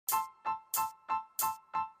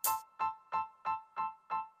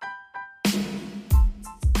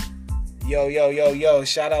Yo.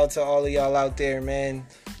 Shout out to all of y'all out there, man.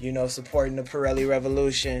 Supporting the Pirelli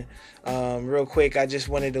Revolution. Real quick, I just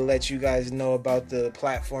wanted to let you guys know about the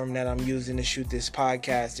platform that I'm using to shoot this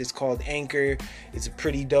podcast. It's called Anchor. It's a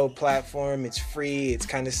pretty dope platform. It's free. It's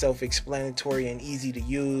kind of self-explanatory and easy to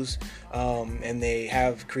use. And they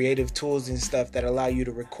have creative tools and stuff that allow you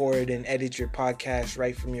to record and edit your podcast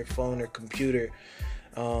right from your phone or computer.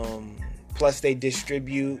 Plus, they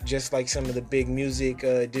distribute, just like some of the big music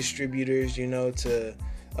distributors, to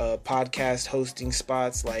podcast hosting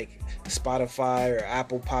spots like Spotify or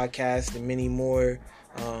Apple Podcasts and many more.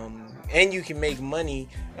 And you can make money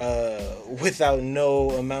without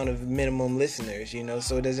no amount of minimum listeners,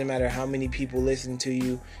 so it doesn't matter how many people listen to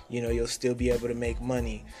you, you'll still be able to make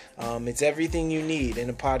money. It's everything you need in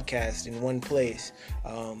a podcast in one place.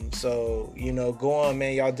 So go on,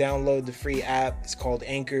 man. Y'all download the free app. It's called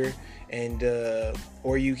Anchor, and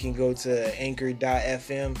or you can go to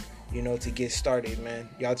anchor.fm, to get started, man.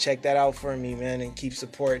 Y'all check that out for me, man, and keep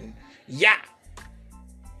supporting. Yeah!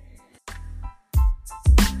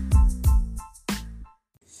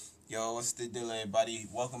 Yo, what's the deal, everybody?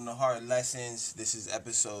 Welcome to Hard Lessons. This is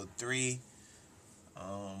episode 3.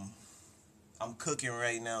 I'm cooking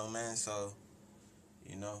right now, man, so,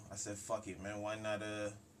 I said, fuck it, man. Why not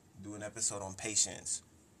do an episode on patience?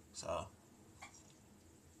 So,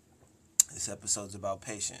 this episode's about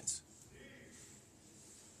patience.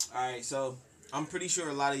 Alright, so, I'm pretty sure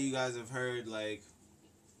a lot of you guys have heard,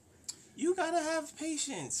 you gotta have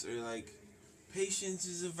patience, or, patience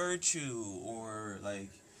is a virtue, or,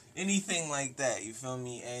 anything like that, you feel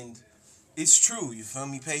me? And it's true, you feel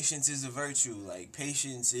me? Patience is a virtue.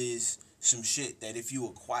 Patience is some shit that if you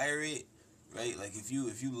acquire it, right? If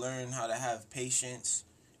you learn how to have patience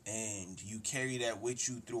and you carry that with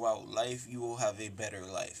you throughout life, you will have a better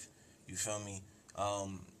life. You feel me?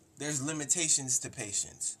 There's limitations to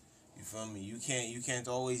patience. You feel me? You can't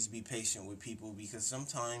always be patient with people, because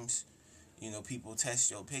sometimes, people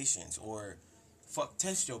test your patience, or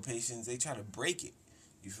test your patience, they try to break it.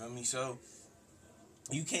 You feel me? So,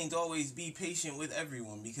 you can't always be patient with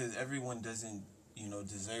everyone, because everyone doesn't,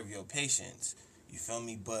 deserve your patience. You feel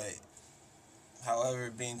me? But,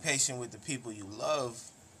 however, being patient with the people you love,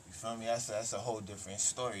 you feel me? That's a whole different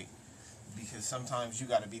story. Because sometimes you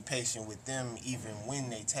got to be patient with them even when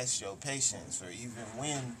they test your patience, or even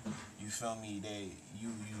when, you feel me,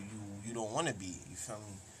 you don't want to be. You feel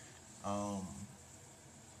me?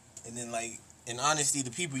 And then, in honesty,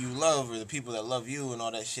 the people you love, or the people that love you and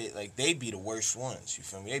all that shit, they be the worst ones, you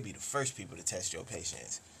feel me? They be the first people to test your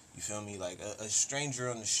patience, you feel me? A stranger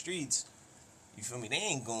on the streets, you feel me? They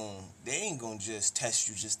ain't gonna just test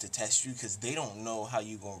you, because they don't know how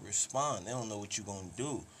you gonna respond. They don't know what you gonna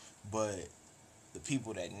do. But the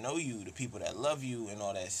people that know you, the people that love you and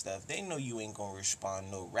all that stuff, they know you ain't gonna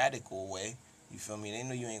respond no radical way, you feel me? They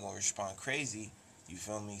know you ain't gonna respond crazy, you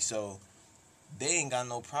feel me? So they ain't got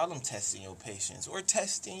no problem testing your patience, or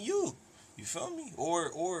testing you feel me?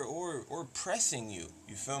 Or pressing you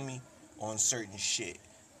feel me? On certain shit.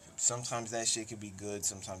 Sometimes that shit can be good,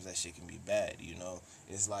 sometimes that shit can be bad,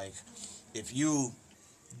 It's if you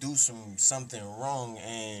do something wrong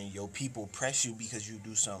and your people press you because you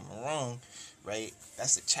do something wrong, right?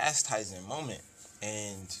 That's a chastising moment.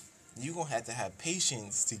 And you gonna have to have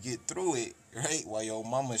patience to get through it, right? While your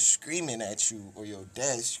mama's screaming at you, or your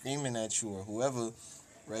dad's screaming at you, or whoever,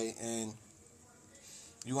 right? And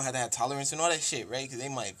you gonna have to have tolerance and all that shit, right? Because they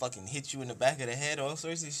might fucking hit you in the back of the head, all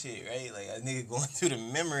sorts of shit, right? A nigga going through the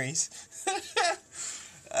memories.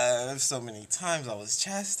 There's so many times I was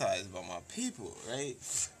chastised by my people, right?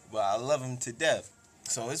 But I love them to death.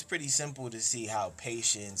 So it's pretty simple to see how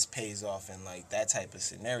patience pays off in that type of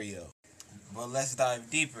scenario. But let's dive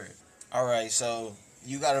deeper. Alright, so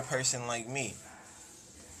you got a person like me.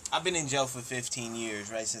 I've been in jail for 15 years,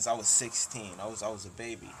 right? Since I was 16. I was a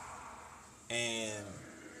baby. And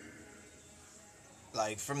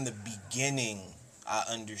from the beginning, I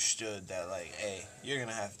understood that hey, you're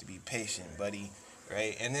gonna have to be patient, buddy,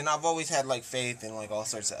 right? And then I've always had faith in all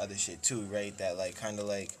sorts of other shit too, right? That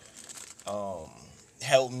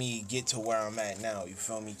helped me get to where I'm at now, you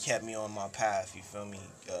feel me? Kept me on my path, you feel me?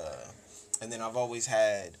 And then I've always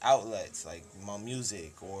had outlets like my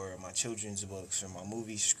music, or my children's books, or my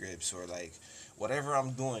movie scripts, or whatever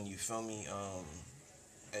I'm doing, you feel me?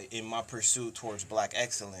 In my pursuit towards black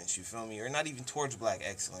excellence, you feel me? Or not even towards black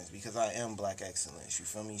excellence, because I am black excellence, you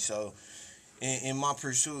feel me? So in my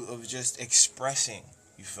pursuit of just expressing,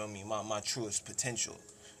 you feel me, my truest potential,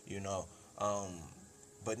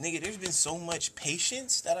 but nigga, there's been so much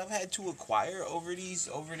patience that I've had to acquire over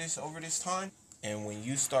this time. And when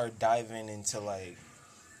you start diving into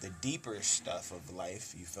the deeper stuff of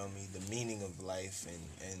life, you feel me? The meaning of life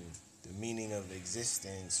and the meaning of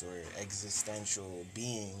existence or existential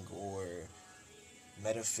being or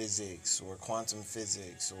metaphysics or quantum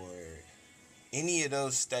physics or any of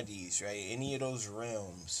those studies, right? Any of those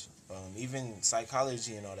realms, even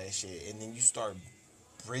psychology and all that shit. And then you start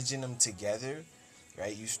bridging them together,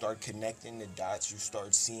 right? You start connecting the dots. You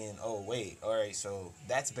start seeing, oh, wait, all right, so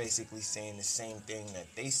that's basically saying the same thing that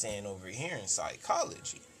they saying over here in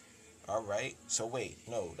psychology. All right, so wait,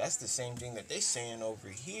 no, that's the same thing that they saying over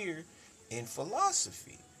here in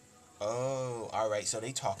philosophy. Oh, all right, so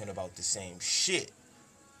they talking about the same shit,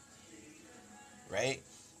 right?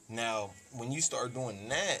 Now, when you start doing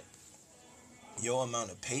that, your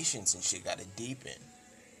amount of patience and shit gotta deepen.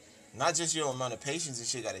 Not just your amount of patience and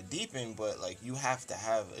shit gotta deepen, but like you have to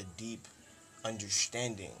have a deep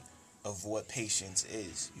understanding of what patience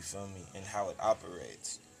is, you feel me, and how it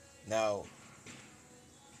operates. Now,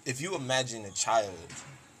 if you imagine a child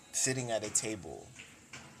sitting at a table,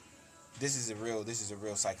 this is a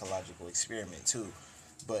real psychological experiment too.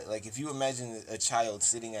 But like if you imagine a child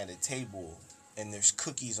sitting at a table and there's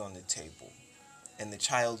cookies on the table and the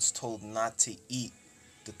child's told not to eat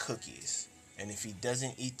the cookies. And if he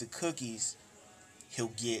doesn't eat the cookies,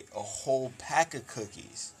 he'll get a whole pack of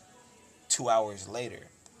cookies 2 hours later.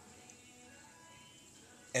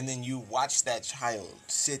 And then you watch that child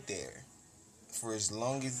sit there for as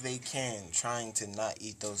long as they can trying to not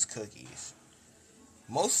eat those cookies.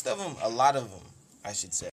 Most of them, a lot of them, I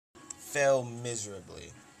should say, fail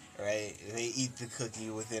miserably, right? They eat the cookie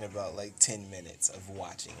within about like 10 minutes of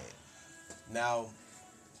watching it. Now,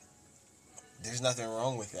 there's nothing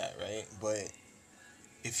wrong with that, right? But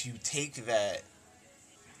if you take that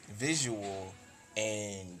visual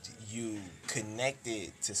and you connect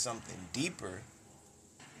it to something deeper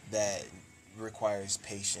that requires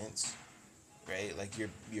patience, right? Like your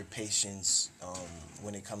patience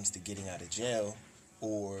when it comes to getting out of jail,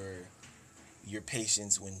 or your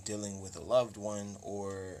patience when dealing with a loved one,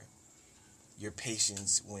 or your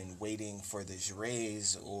patience when waiting for this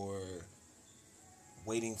raise, or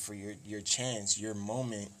waiting for your chance, your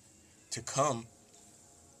moment to come.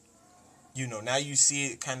 You know, now you see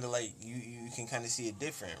it kind of like you can kind of see it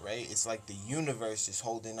different, right? It's like the universe is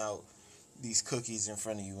holding out these cookies in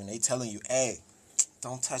front of you and they telling you, hey,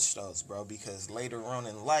 don't touch those, bro, because later on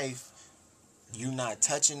in life, you not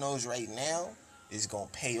touching those right now is gonna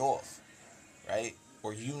pay off, right?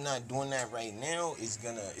 Or you not doing that right now is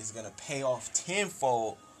gonna pay off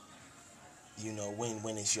tenfold, you know,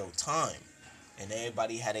 when it's your time. And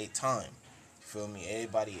everybody had a time. You feel me?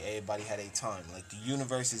 Everybody had a time. Like the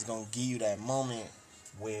universe is gonna give you that moment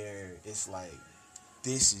where it's like,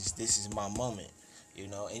 this is my moment, you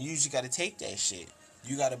know, and you just gotta take that shit.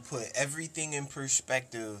 You gotta put everything in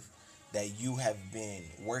perspective that you have been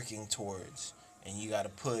working towards, and you gotta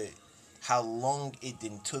put how long it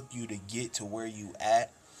then took you to get to where you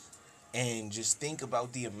at, and just think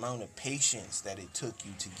about the amount of patience that it took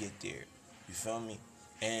you to get there. You feel me?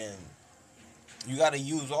 And you gotta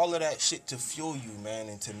use all of that shit to fuel you, man,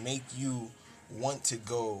 and to make you want to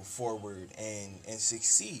go forward and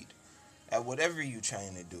succeed at whatever you're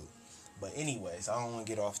trying to do. But anyways, I don't want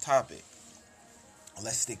to get off topic.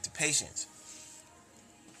 Let's stick to patience.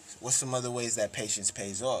 What's some other ways that patience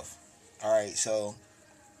pays off? All right, so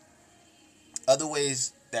other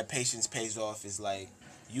ways that patience pays off is like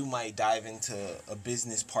you might dive into a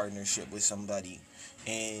business partnership with somebody,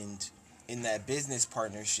 and in that business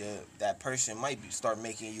partnership, that person might start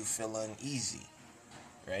making you feel uneasy,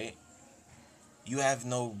 right? You have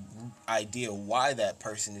no idea why that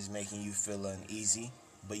person is making you feel uneasy,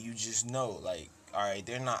 but you just know, like, all right,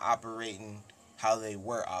 they're not operating how they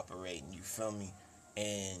were operating, you feel me?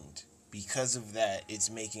 And because of that, it's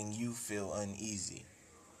making you feel uneasy.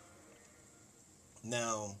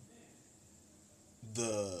 Now,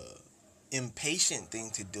 the impatient thing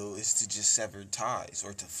to do is to just sever ties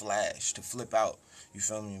or to flash, to flip out, you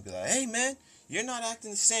feel me? And be like, hey, man, you're not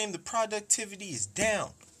acting the same. The productivity is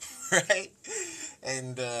down, right?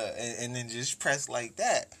 And then just press like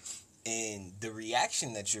that. And the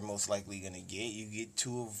reaction that you're most likely gonna get, you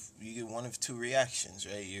get one of two reactions,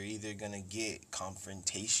 right? You're either gonna get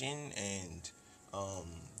confrontation and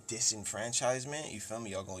disenfranchisement. You feel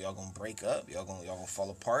me? Y'all gonna break up. Y'all gonna fall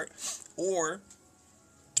apart, or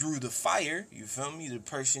through the fire, you feel me? The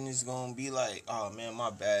person is gonna be like, "Oh man, my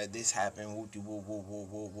bad. This happened. Whoop de whoop whoop whoop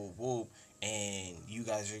whoop whoop whoop," and you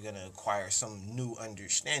guys are gonna acquire some new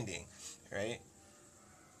understanding, right?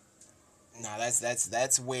 Now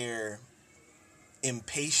that's where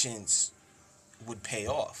impatience would pay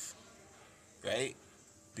off, right?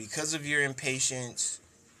 Because of your impatience,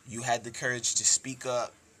 you had the courage to speak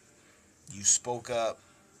up, You spoke up,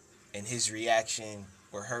 and his reaction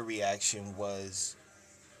or her reaction was,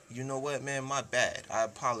 you know what, man, my bad. I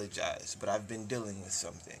apologize, but I've been dealing with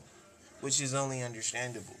something, which is only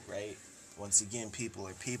understandable, right? Once again, people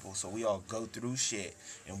are people, so we all go through shit,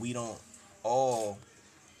 and we don't all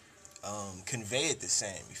convey it the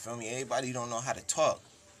same. You feel me? Everybody don't know how to talk.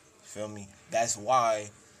 You feel me? That's why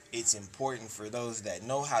it's important for those that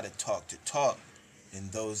know how to talk,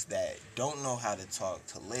 and those that don't know how to talk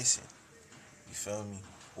to listen. You feel me?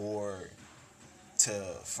 Or to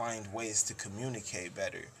find ways to communicate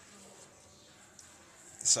better.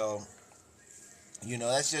 So,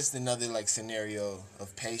 that's just another like scenario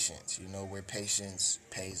of patience, where patience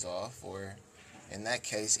pays off, or in that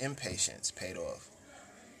case, impatience paid off.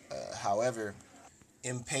 However,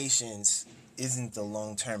 impatience isn't the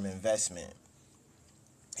long term investment.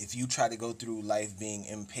 If you try to go through life being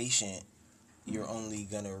impatient, you're only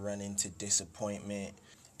gonna run into disappointment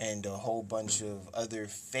and a whole bunch of other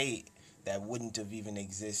fate that wouldn't have even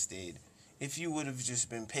existed if you would have just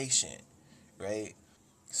been patient, right?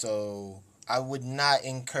 So I would not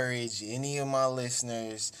encourage any of my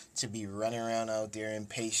listeners to be running around out there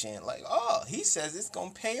impatient, like, oh, he says it's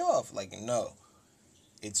gonna pay off. Like, no,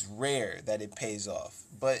 it's rare that it pays off,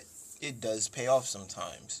 but it does pay off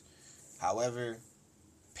sometimes. However,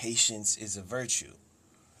 patience is a virtue,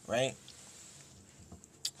 right?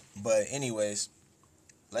 But anyways,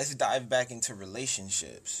 let's dive back into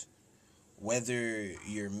relationships. Whether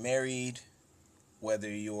you're married, whether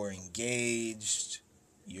you're engaged,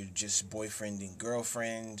 you're just boyfriend and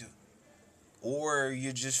girlfriend, or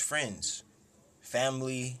you're just friends,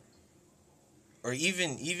 family, or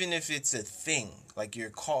even if it's a thing like your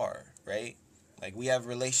car, right? Like, we have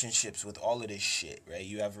relationships with all of this shit, right?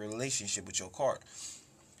 You have a relationship with your car.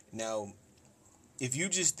 Now, if you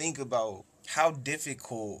just think about how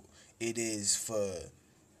difficult it is for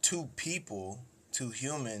two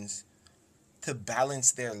humans, to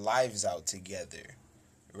balance their lives out together,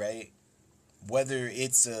 right? Whether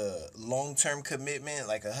it's a long-term commitment,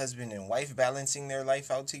 like a husband and wife balancing their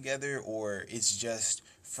life out together, or it's just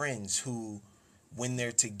friends who, when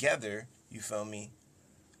they're together, you feel me,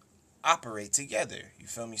 operate together, you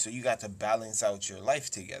feel me? So you got to balance out your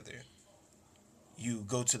life together. You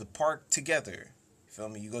go to the park together, you feel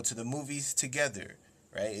me? You go to the movies together,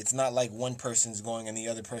 right? It's not like one person's going and the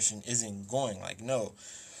other person isn't going. Like, no.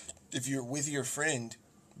 If you're with your friend,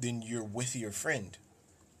 then you're with your friend,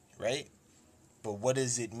 right? But what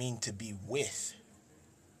does it mean to be with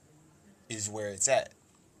is where it's at.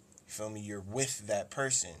 You feel me? You're with that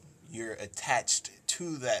person. You're attached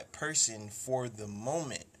to that person for the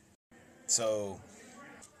moment. So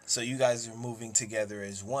you guys are moving together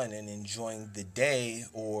as one and enjoying the day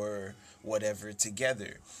or whatever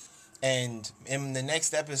together. And in the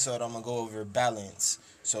next episode, I'm going to go over balance.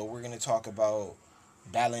 So we're going to talk about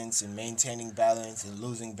balance and maintaining balance and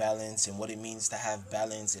losing balance and what it means to have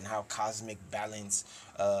balance and how cosmic balance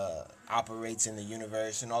operates in the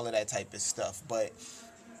universe and all of that type of stuff. But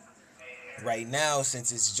right now,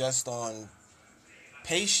 since it's just on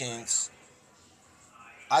patience,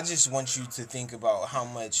 I just want you to think about how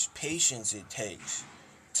much patience it takes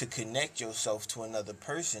to connect yourself to another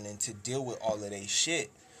person and to deal with all of their shit,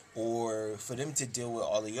 or for them to deal with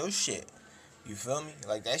all of your shit. You feel me?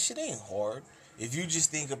 Like, that shit ain't hard. If you just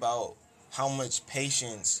think about how much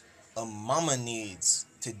patience a mama needs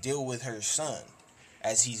to deal with her son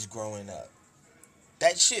as he's growing up,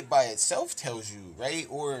 that shit by itself tells you, right?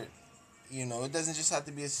 Or, it doesn't just have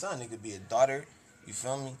to be a son. It could be a daughter, you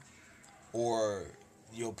feel me? Or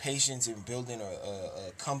your patience in building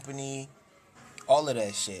a company, all of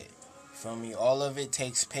that shit. Feel me? All of it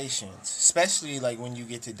takes patience, especially like when you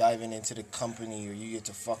get to diving into the company or you get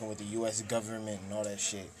to fucking with the U.S. government and all that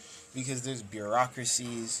shit, because there's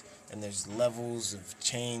bureaucracies and there's levels of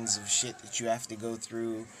chains of shit that you have to go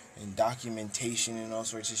through and documentation and all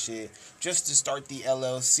sorts of shit just to start the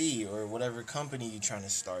LLC or whatever company you're trying to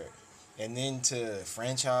start, and then to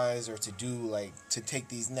franchise or to do like to take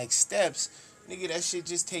these next steps. Nigga, that shit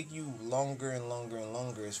just take you longer and longer and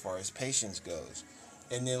longer as far as patience goes.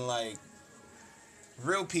 And then, like,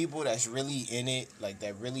 real people that's really in it, like,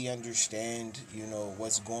 that really understand,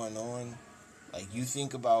 what's going on. Like, you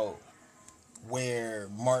think about where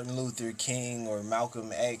Martin Luther King or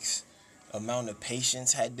Malcolm X amount of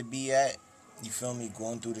patience had to be at. You feel me?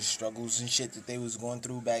 Going through the struggles and shit that they was going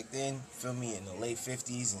through back then. Feel me? In the late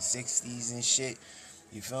 50s and 60s and shit.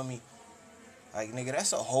 You feel me? Like, nigga,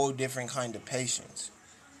 that's a whole different kind of patience.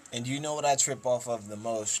 And you know what I trip off of the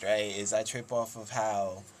most, right? Is I trip off of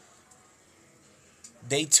how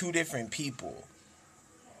they two different people.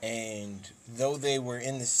 And though they were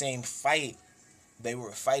in the same fight, they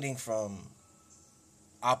were fighting from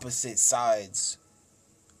opposite sides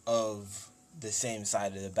of the same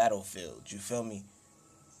side of the battlefield. You feel me?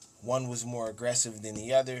 One was more aggressive than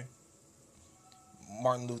the other.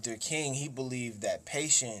 Martin Luther King, he believed that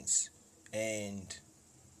patience and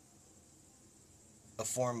a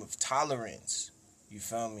form of tolerance, you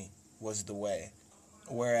feel me, was the way.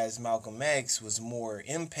 Whereas Malcolm X was more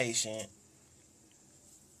impatient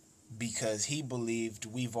because he believed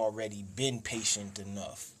we've already been patient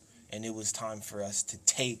enough and it was time for us to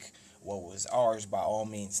take what was ours by all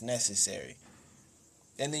means necessary.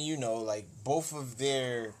 And then, like, both of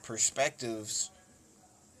their perspectives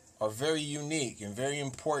are very unique and very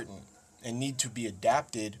important and need to be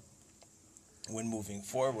adapted when moving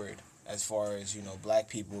forward, as far as, black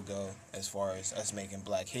people go, as far as us making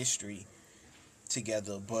black history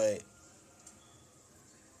together. But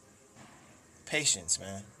patience,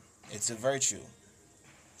 man, it's a virtue.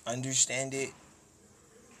 Understand it,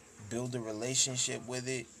 build a relationship with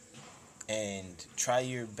it, and try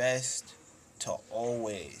your best to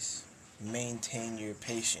always maintain your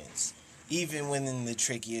patience, even when in the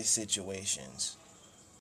trickiest situations.